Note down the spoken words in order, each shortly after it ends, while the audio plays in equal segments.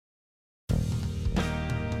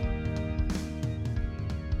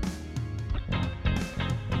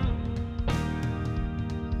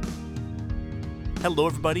Hello,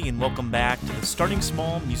 everybody, and welcome back to the Starting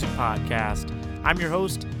Small Music Podcast. I'm your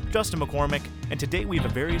host, Justin McCormick, and today we have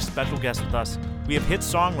a very special guest with us. We have hit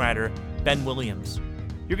songwriter Ben Williams.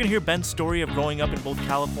 You're going to hear Ben's story of growing up in both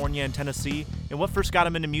California and Tennessee and what first got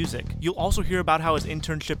him into music. You'll also hear about how his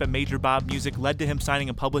internship at Major Bob Music led to him signing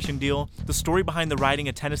a publishing deal, the story behind the writing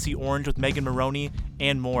of Tennessee Orange with Megan Maroney,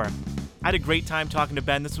 and more. I had a great time talking to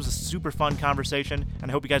Ben. This was a super fun conversation,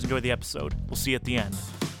 and I hope you guys enjoy the episode. We'll see you at the end.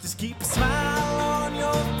 Just keep a smile on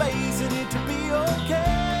your face and it'll be okay.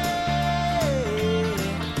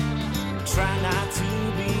 Try not to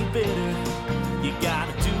be bitter. You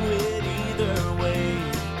gotta do it either way.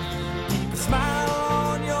 Keep a smile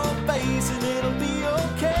on your face and it'll be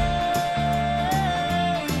okay.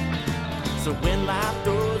 So when life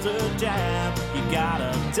throws a jab, you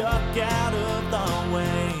gotta duck out of the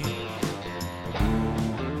way.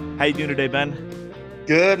 How you doing today, Ben?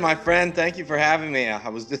 Good, my friend. Thank you for having me. I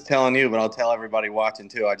was just telling you, but I'll tell everybody watching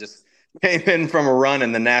too. I just came in from a run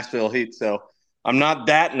in the Nashville heat, so I'm not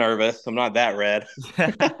that nervous. I'm not that red.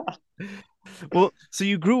 Well, so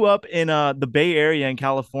you grew up in the Bay Area in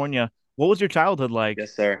California. What was your childhood like?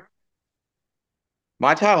 Yes, sir.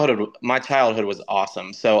 My childhood was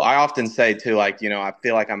awesome. So I often say too, I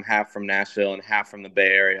feel like I'm half from Nashville and half from the Bay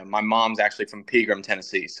Area. My mom's actually from Pegram,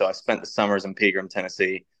 Tennessee, so I spent the summers in Pegram,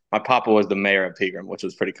 Tennessee. My papa was the mayor of Pegram, which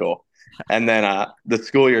was pretty cool. And then the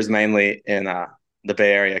school years mainly in the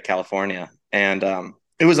Bay Area, California. And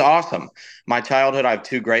it was awesome. My childhood, I have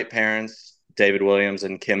two great parents, David Williams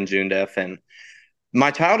and Kim Junediff. And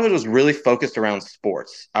my childhood was really focused around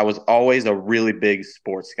sports. I was always a really big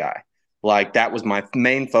sports guy. Like that was my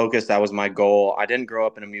main focus. That was my goal. I didn't grow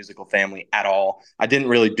up in a musical family at all. I didn't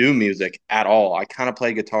really do music at all. I kind of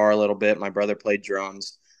played guitar a little bit. My brother played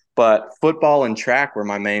drums. But football and track were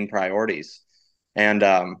my main priorities. And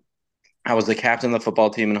I was the captain of the football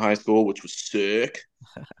team in high school, which was sick.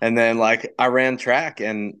 And then I ran track,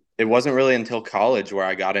 and it wasn't really until college where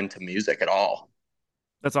I got into music at all.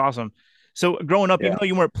 That's awesome. So growing up, even though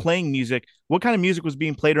you weren't playing music, what kind of music was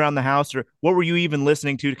being played around the house, or what were you even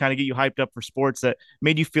listening to kind of get you hyped up for sports that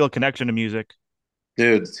made you feel a connection to music?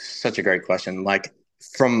 Dude, such a great question.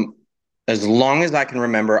 From as long as I can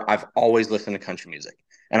remember, I've always listened to country music.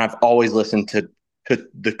 And I've always listened to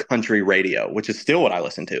the country radio, which is still what I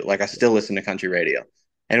listen to. I still listen to country radio.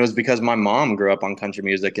 And it was because my mom grew up on country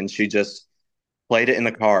music, and she just played it in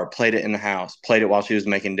the car, played it in the house, played it while she was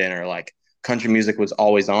making dinner. Country music was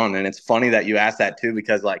always on. And it's funny that you asked that too,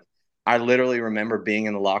 because I literally remember being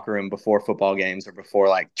in the locker room before football games or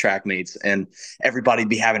before track meets, and everybody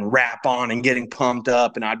be having rap on and getting pumped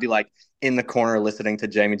up. And I'd be in the corner listening to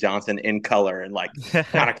Jamie Johnson in color and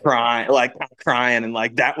kind of crying, and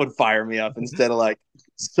that would fire me up instead of Getting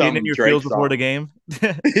some in your Drake feels song. before the game.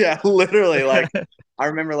 Yeah, literally. I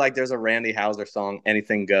remember there's a Randy Houser song,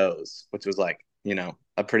 Anything Goes, which was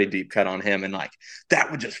a pretty deep cut on him, and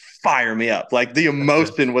that would just fire me up. The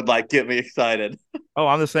emotion would get me excited. Oh,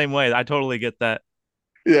 I'm the same way. I totally get that.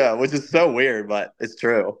 Yeah, which is so weird, but it's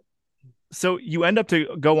true. So you end up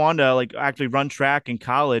to go on to actually run track in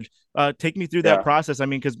college. Take me through that process. I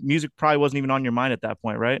mean, because music probably wasn't even on your mind at that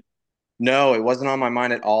point, right? No, it wasn't on my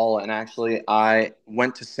mind at all. And actually, I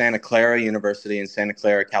went to Santa Clara University in Santa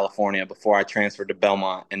Clara, California, before I transferred to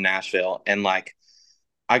Belmont in Nashville. And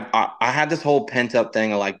I had this whole pent up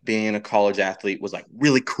thing of being a college athlete was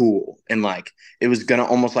really cool, and it was gonna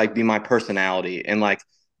almost be my personality. And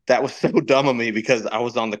that was so dumb of me because I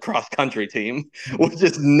was on the cross country team, which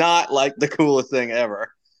is not the coolest thing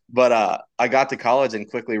ever. But I got to college and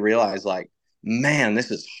quickly realized man,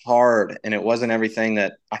 this is hard, and it wasn't everything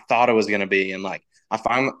that I thought it was gonna be. And I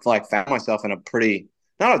found myself in a pretty,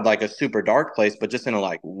 not a super dark place, but just in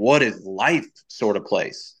a what is life sort of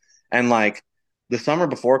place. And the summer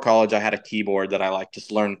before college, I had a keyboard that I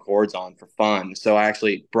just learned chords on for fun. So I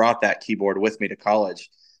actually brought that keyboard with me to college.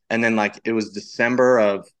 And then it was December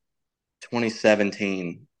of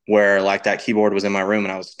 2017 where that keyboard was in my room,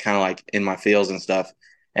 and I was kind of in my feels and stuff.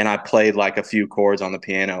 And I played a few chords on the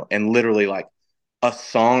piano, and literally a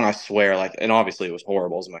song, I swear, and obviously it was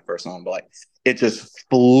horrible. It was my first song, but it just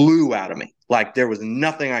flew out of me. There was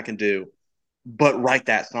nothing I could do but write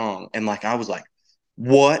that song. And I was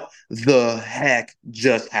what the heck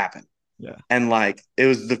just happened? Yeah. And it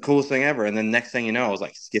was the coolest thing ever. And then next thing you know, I was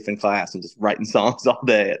skipping class and just writing songs all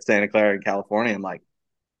day at Santa Clara in California. And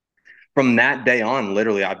from that day on,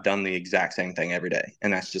 literally I've done the exact same thing every day.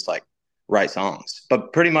 And that's just write songs.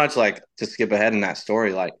 But pretty much to skip ahead in that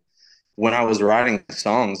story, when I was writing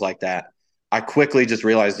songs like that, I quickly just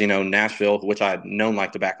realized, Nashville, which I had known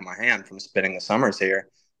the back of my hand from spending the summers here,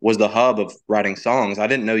 was the hub of writing songs. I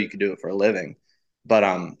didn't know you could do it for a living. But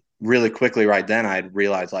really quickly right then I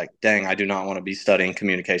realized like, dang, I do not want to be studying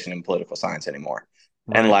communication and political science anymore.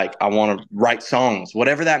 And Right. like, I want to write songs,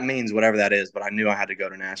 whatever that means, whatever that is. But I knew I had to go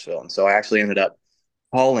to Nashville. And so I actually ended up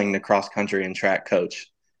calling the cross country and track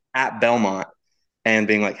coach at Belmont and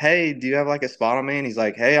being like, hey, do you have like a spot on me? And he's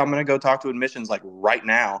like, hey, I'm going to go talk to admissions like right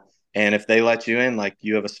now. And if they let you in, like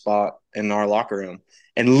you have a spot in our locker room.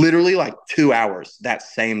 And literally like 2 hours that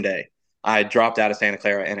same day, I dropped out of Santa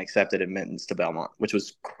Clara and accepted admittance to Belmont, which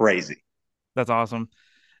was crazy. That's awesome.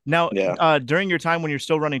 Now, Yeah. during your time when you're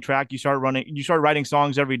still running track, you start writing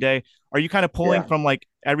songs every day. Are you kind of pulling Yeah. from like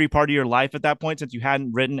every part of your life at that point since you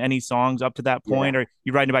hadn't written any songs up to that Yeah. point? Or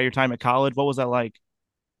you writing about your time at college? What was that like?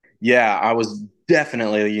 Yeah, I was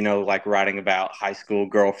definitely, like writing about high school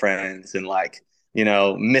girlfriends and like,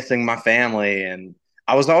 missing my family. And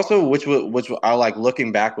I was also, which I like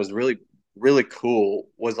looking back was really, really cool,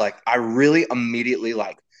 was like I really immediately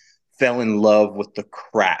like fell in love with the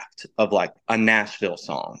craft of like a Nashville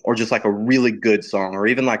song or just like a really good song or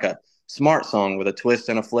even like a smart song with a twist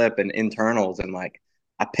and a flip and internals. And like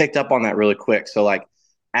I picked up on that really quick. So like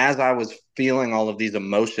as I was feeling all of these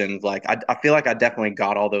emotions, like I feel like I definitely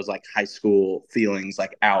got all those like high school feelings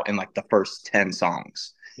like out in like the first 10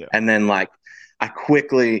 songs. Yeah. And then like I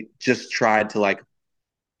quickly just tried to like,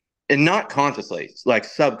 and not consciously, like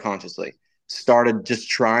subconsciously, started just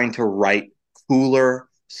trying to write cooler,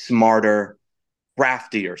 smarter,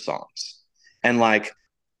 craftier songs. And like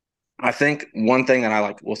I think one thing that I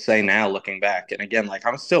like will say now looking back, and again, like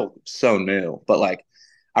I'm still so new, but like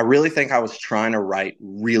I really think I was trying to write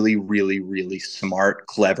really, really, really smart,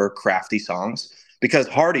 clever, crafty songs because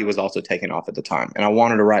Hardy was also taking off at the time. And I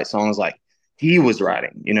wanted to write songs like he was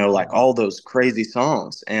writing, like all those crazy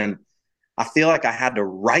songs. And I feel like I had to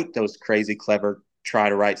write those crazy, clever, try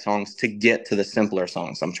to write songs to get to the simpler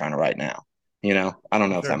songs I'm trying to write now. I don't For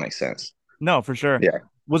know if that sure. makes sense. No, for sure. Yeah.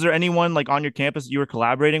 Was there anyone like on your campus that you were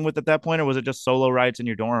collaborating with at that point, or was it just solo writes in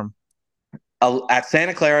your dorm? At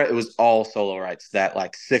Santa Clara, it was all solo rights that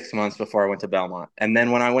like 6 months before I went to Belmont. And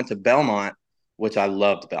then when I went to Belmont, which I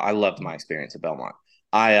loved my experience at Belmont.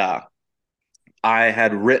 I I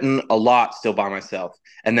had written a lot still by myself.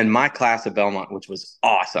 And then my class at Belmont, which was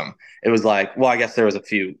awesome. It was like, well, I guess there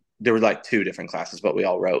were like two different classes, but we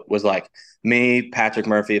all wrote was like me, Patrick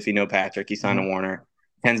Murphy, if you know Patrick, he signed Mhm. to Warner,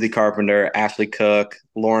 Kenzie Carpenter, Ashley Cook,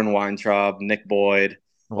 Lauren Weintraub, Nick Boyd.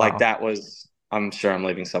 Like Wow. that was, I'm sure I'm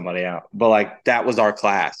leaving somebody out, but like that was our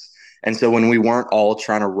class. And so when we weren't all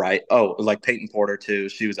trying to write, like Peyton Porter too,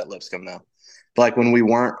 she was at Lipscomb though. But like when we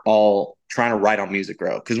weren't all trying to write on Music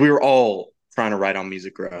Row, because we were all trying to write on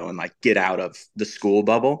Music Row and like get out of the school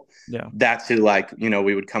bubble. Yeah. That's who like,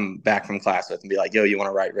 we would come back from class with and be like, yo, you want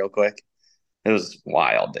to write real quick? It was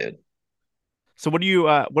wild, dude. So what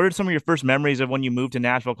are some of your first memories of when you moved to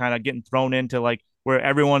Nashville, kind of getting thrown into like where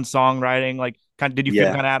everyone's songwriting? Like kind of did you feel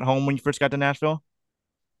Yeah. kind of at home when you first got to Nashville?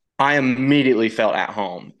 I immediately felt at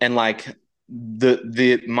home. And like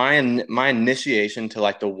my initiation to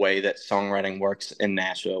like the way that songwriting works in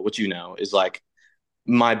Nashville, which is like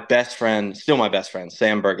my best friend, still my best friend,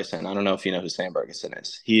 Sam Bergeson. I don't know if you know who Sam Bergeson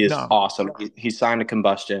is. He is No. awesome. He signed to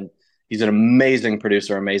Combustion. He's an amazing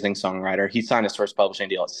producer, amazing songwriter. He signed his first publishing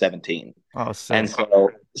deal at 17. Oh, And sick.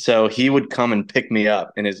 so he would come and pick me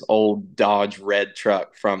up in his old Dodge red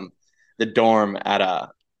truck from the dorm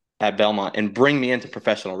at Belmont and bring me into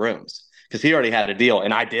professional rooms because he already had a deal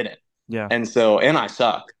and I didn't. Yeah. And I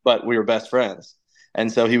suck, but we were best friends.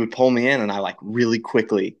 And so he would pull me in and I like really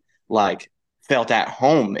quickly like felt at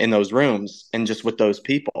home in those rooms and just with those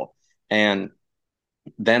people. And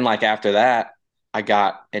then like after that, I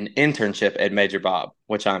got an internship at Major Bob,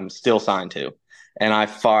 which I'm still signed to. And I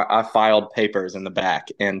filed papers in the back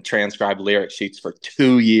and transcribed lyric sheets for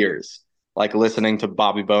 2 years, like listening to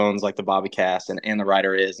Bobby Bones, like the Bobby Cast and the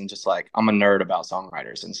writer is, and just like I'm a nerd about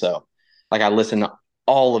songwriters. And so like I listened to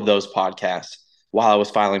all of those podcasts while I was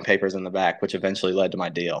filing papers in the back, which eventually led to my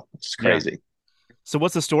deal. It's Yeah. crazy. So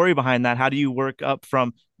what's the story behind that? How do you work up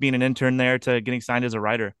from being an intern there to getting signed as a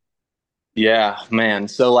writer? Yeah, man.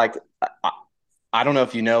 So like I, I don't know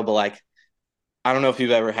if you know, but like I don't know if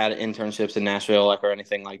you've ever had internships in Nashville, like or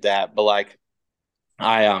anything like that. But like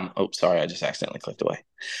oh sorry, I just accidentally clicked away.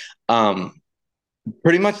 Um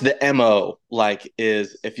Pretty much the MO like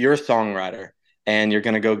is if you're a songwriter and you're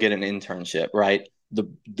gonna go get an internship, right?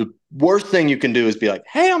 The worst thing you can do is be like,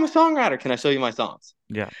 hey, I'm a songwriter. Can I show you my songs?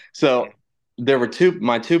 Yeah. So there were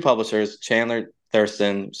my two publishers, Chandler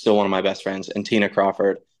Thurston, still one of my best friends, and Tina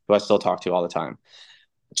Crawford, who I still talk to all the time.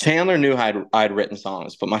 Chandler knew I'd written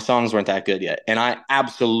songs, but my songs weren't that good yet. And I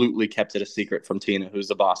absolutely kept it a secret from Tina, who's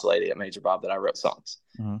the boss lady at Major Bob, that I wrote songs.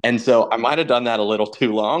 Mhm. And so I might have done that a little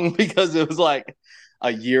too long because it was like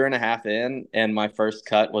a year and a half in, and my first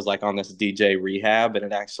cut was like on this DJ Rehab, and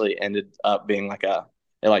it actually ended up being like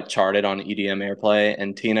it like charted on EDM Airplay.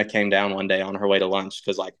 And Tina came down one day on her way to lunch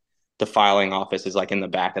because like the filing office is like in the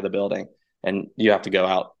back of the building, and you have to go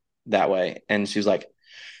out that way. And she was like,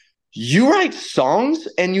 "You write songs,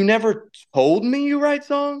 and you never told me you write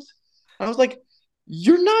songs?" I was like,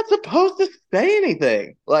 "You're not supposed to say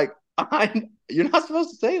anything. Like, you're not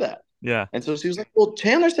supposed to say that." Yeah. And so she was like, "Well,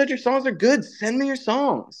 Chandler said your songs are good. Send me your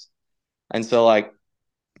songs." And so like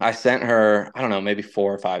I sent her, I don't know, maybe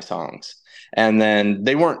 4 or 5 songs. And then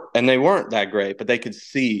they weren't that great, but they could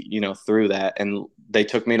see, through that. And they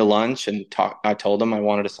took me to lunch and I told them I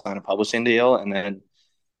wanted to sign a publishing deal. And then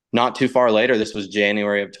not too far later, this was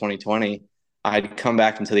January of 2020, I'd come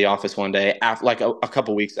back into the office one day after like a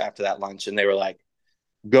couple weeks after that lunch, and they were like,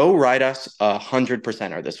 "Go write us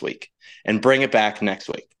 100%er this week and bring it back next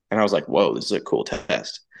week." And I was like, "Whoa, this is a cool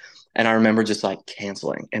test." And I remember just like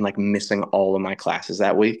canceling and like missing all of my classes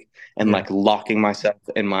that week and like locking myself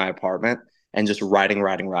in my apartment and just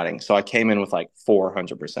writing. So I came in with like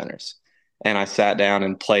 400%ers, and I sat down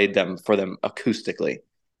and played them for them acoustically,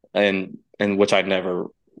 and which I never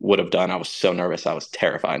would have done. I was so nervous. I was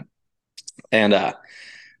terrified. And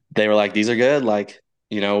they were like, "These are good. Like,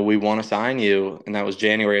 we want to sign you." And that was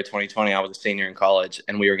January of 2020. I was a senior in college,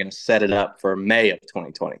 and we were going to set it up for May of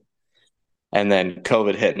 2020. And then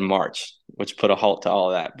COVID hit in March, which put a halt to all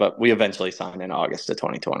of that. But we eventually signed in August of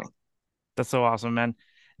 2020. That's so awesome, man.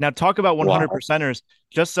 Now talk about Wow. 100%ers.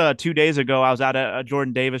 Just 2 days ago, I was at a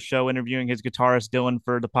Jordan Davis show interviewing his guitarist Dylan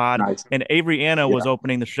for the pod, Nice. and Avery Anna was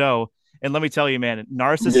opening the show. And let me tell you, man,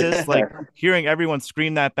 Narcissist, like hearing everyone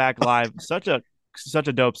scream that back live, such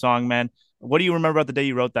a dope song, man. What do you remember about the day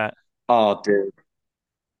you wrote that? Oh, dude.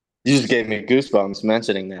 You just gave me goosebumps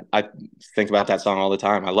mentioning that. I think about that song all the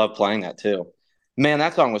time. I love playing that too. Man,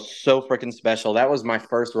 that song was so freaking special. That was my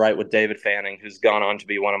first write with David Fanning, who's gone on to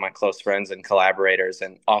be one of my close friends and collaborators,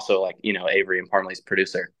 and also like, Avery and Parmley's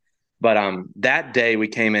producer. But that day we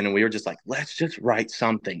came in and we were just like, let's just write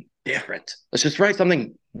something different. Let's just write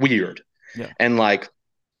something weird. Yeah. And like,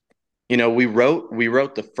 we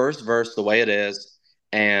wrote the first verse the way it is,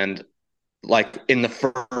 and like in the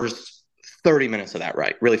first 30 minutes of that,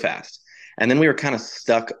 right, really fast. And then we were kind of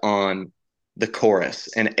stuck on the chorus,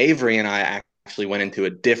 and Avery and I actually went into a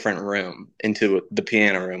different room, into the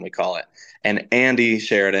piano room, we call it. And Andy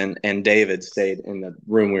Sheridan and David stayed in the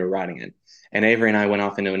room we were writing in. And Avery and I went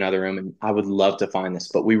off into another room, and I would love to find this,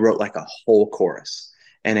 but we wrote like a whole chorus.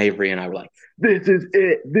 And Avery and I were like, "This is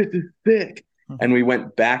it. This is sick." And we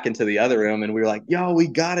went back into the other room and we were like, "Yo, we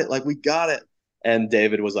got it. Like, we got it." And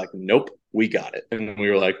David was like, "Nope, we got it." And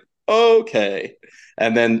we were like, "Okay."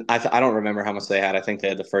 And then I don't remember how much they had. I think they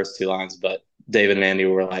had the first 2 lines, but David and Andy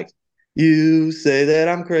were like, "You say that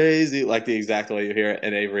I'm crazy," like the exact way you hear it.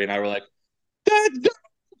 And Avery and I were like, "That's dope."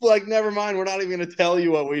 Like, never mind. We're not even going to tell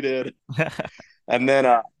you what we did. And then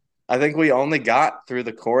I think we only got through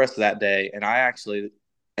the chorus that day. And I actually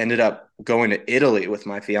ended up going to Italy with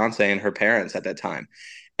my fiance and her parents at that time.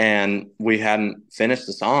 And we hadn't finished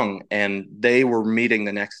the song, and they were meeting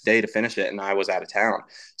the next day to finish it. And I was out of town.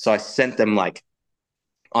 So I sent them like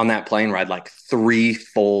on that plane ride, like 3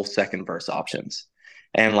 full second verse options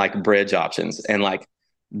and like bridge options. And like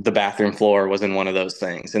the bathroom floor was in one of those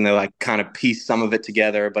things. And they like kind of pieced some of it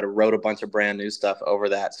together, but it wrote a bunch of brand new stuff over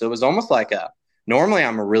that. So it was almost like normally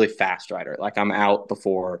I'm a really fast writer. Like I'm out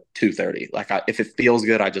before 2:30. Like if it feels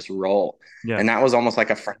good, I just roll. Yeah. And that was almost like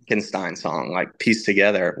a Frankenstein song, like pieced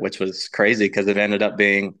together, which was crazy because it ended up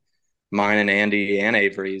being mine and Andy and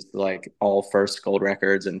Avery's like all first gold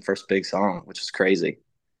records and first big song, which is crazy.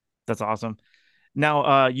 That's awesome.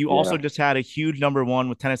 Now, you also Yeah. just had a huge #1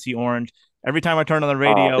 with Tennessee Orange. Every time I turn on the Oh,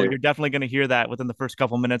 radio, dude. you're definitely going to hear that within the first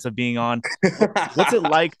couple minutes of being on. What's it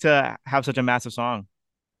like to have such a massive song?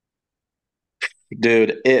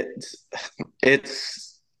 Dude,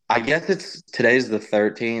 it's I guess it's today's the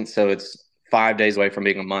 13th, so it's 5 days away from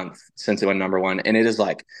being a month since it went #1, and it is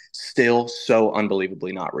like still so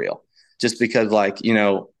unbelievably not real. Just because like,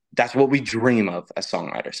 that's what we dream of as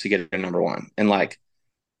songwriters, to get a #1. And like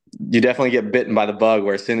you definitely get bitten by the bug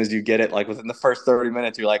where as soon as you get it, like within the first 30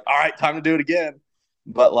 minutes, you're like, all right, time to do it again.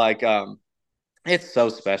 But like it's so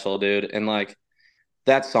special, dude. And like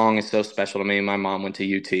that song is so special to me. My mom went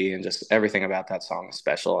to UT, and just everything about that song is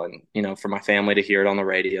special. And, for my family to hear it on the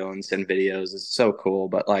radio and send videos is so cool.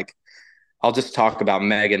 But like, I'll just talk about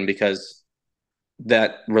Megan because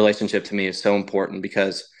that relationship to me is so important,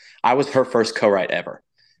 because I was her first co-write ever.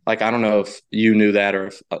 Like, I don't know if you knew that,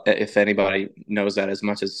 or if anybody knows that as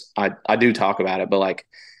much as I do talk about it, but like,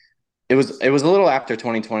 it was a little after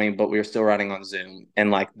 2020, but we were still writing on Zoom.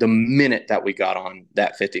 And like the minute that we got on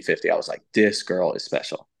that 50/50, I was like, this girl is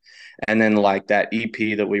special. And then like that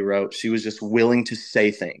EP that we wrote, she was just willing to say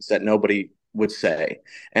things that nobody would say,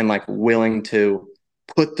 and like willing to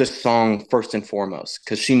put the song first and foremost,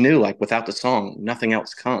 because she knew like without the song, nothing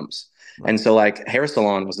else comes. Right. And so like Hair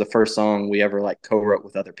Salon was the first song we ever like co-wrote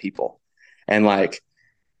with other people. And like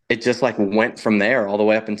it just like went from there all the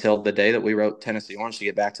way up until the day that we wrote Tennessee Orange, to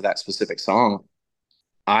get back to that specific song.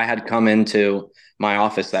 I had come into my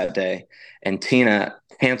office that day and Tina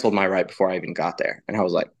canceled my right before I even got there. And I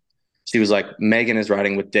was like, she was like, Megan is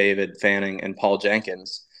writing with David Fanning and Paul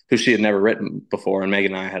Jenkins, who she had never written before. And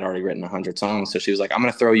Megan and I had already written 100 songs. So she was like, I'm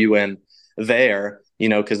going to throw you in there,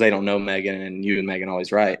 because they don't know Megan, and you and Megan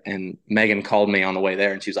always write. And Megan called me on the way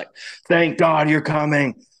there and she was like, thank God you're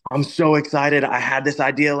coming. I'm so excited. I had this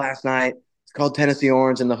idea last night. It's called Tennessee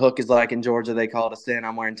Orange. And the hook is like, in Georgia, they call it a sin.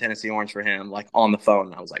 I'm wearing Tennessee Orange for him, like on the phone.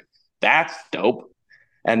 And I was like, that's dope.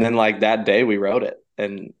 And then like that day we wrote it.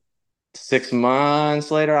 And 6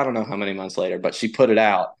 months later, I don't know how many months later, but she put it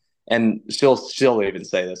out. And she'll even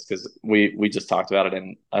say this because we just talked about it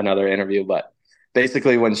in another interview. But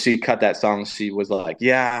basically, when she cut that song, she was like,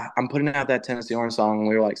 yeah, I'm putting out that Tennessee Orange song. And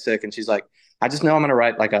we were like sick. And she's like, I just know I'm gonna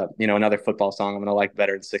write like another football song I'm gonna like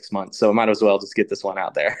better in 6 months. So I might as well just get this one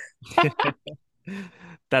out there.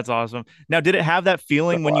 That's awesome. Now, did it have that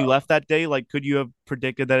feeling when you left that day? Like, could you have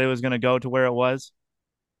predicted that it was going to go to where it was?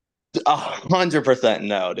 100%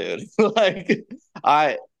 no, dude. Like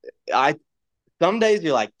I I some days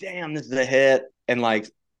you're like, damn, this is a hit. And like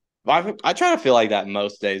I try to feel like that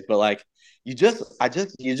most days, but like you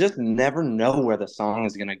just never know where the song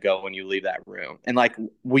is gonna go when you leave that room. And like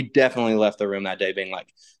we definitely left the room that day being like,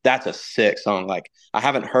 that's a sick song. Like I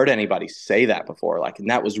haven't heard anybody say that before. Like, and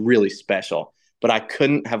that was really special. But I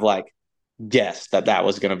couldn't have like guessed that that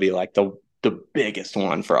was gonna be like the biggest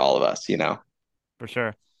one for all of us. For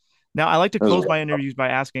sure. Now, I like to It was close my interviews by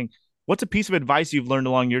asking, what's a piece of advice you've learned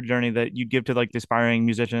along your journey that you'd give to like the aspiring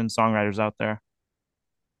musicians, songwriters out there?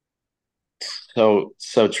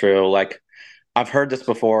 so true. Like I've heard this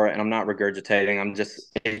before and I'm not regurgitating.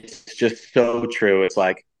 It's just so true. It's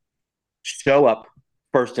like show up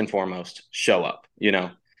first and foremost, show up.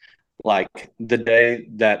 Like the day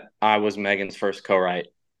that I was Megan's first co-write,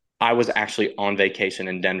 I was actually on vacation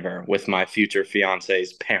in Denver with my future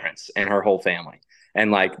fiance's parents and her whole family. And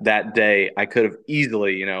like that day, I could have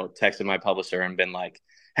easily, texted my publisher and been like,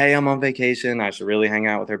 hey, I'm on vacation. I should really hang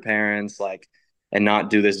out with her parents, like, and not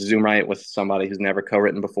do this Zoom write with somebody who's never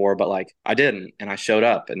co-written before. But like I didn't, and I showed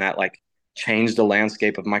up, and that like changed the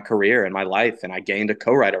landscape of my career and my life. And I gained a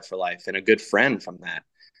co-writer for life and a good friend from that.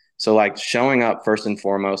 So like showing up first and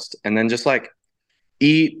foremost, and then just like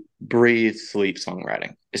eat, breathe, sleep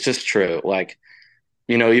songwriting. It's just true. Like,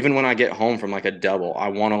 even when I get home from like a double, I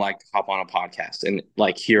want to like hop on a podcast and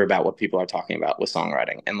like hear about what people are talking about with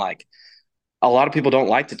songwriting. And like a lot of people don't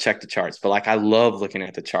like to check the charts, but like I love looking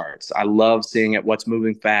at the charts. I love seeing at what's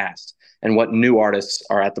moving fast and what new artists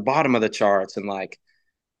are at the bottom of the charts. And like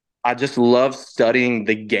I just love studying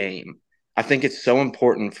the game. I think it's so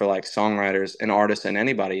important for like songwriters and artists and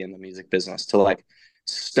anybody in the music business to like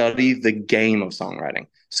study the game of songwriting,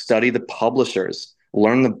 study the publishers,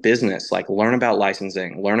 learn the business, like learn about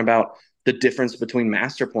licensing, learn about the difference between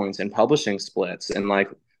master points and publishing splits and like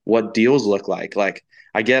what deals look like. Like,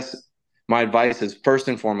 I guess my advice is first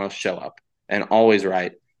and foremost, show up and always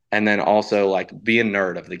write. And then also like be a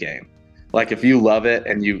nerd of the game. Like if you love it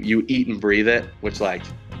and you eat and breathe it, which like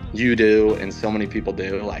you do and so many people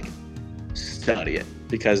do, like study it,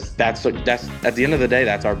 because that's at the end of the day,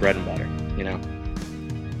 that's our bread and butter.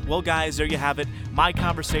 Well, guys, there you have it. My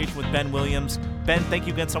conversation with Ben Williams. Ben, thank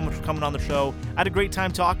you again so much for coming on the show. I had a great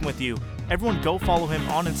time talking with you. Everyone go follow him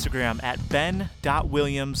on Instagram at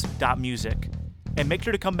ben.williams.music. And make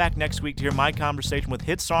sure to come back next week to hear my conversation with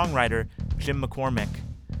hit songwriter Jim McCormick.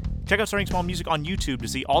 Check out Starting Small Music on YouTube to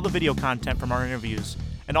see all the video content from our interviews.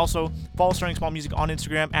 And also, follow Starting Small Music on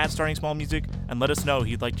Instagram at Starting Small Music and let us know who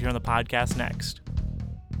you'd like to hear on the podcast next.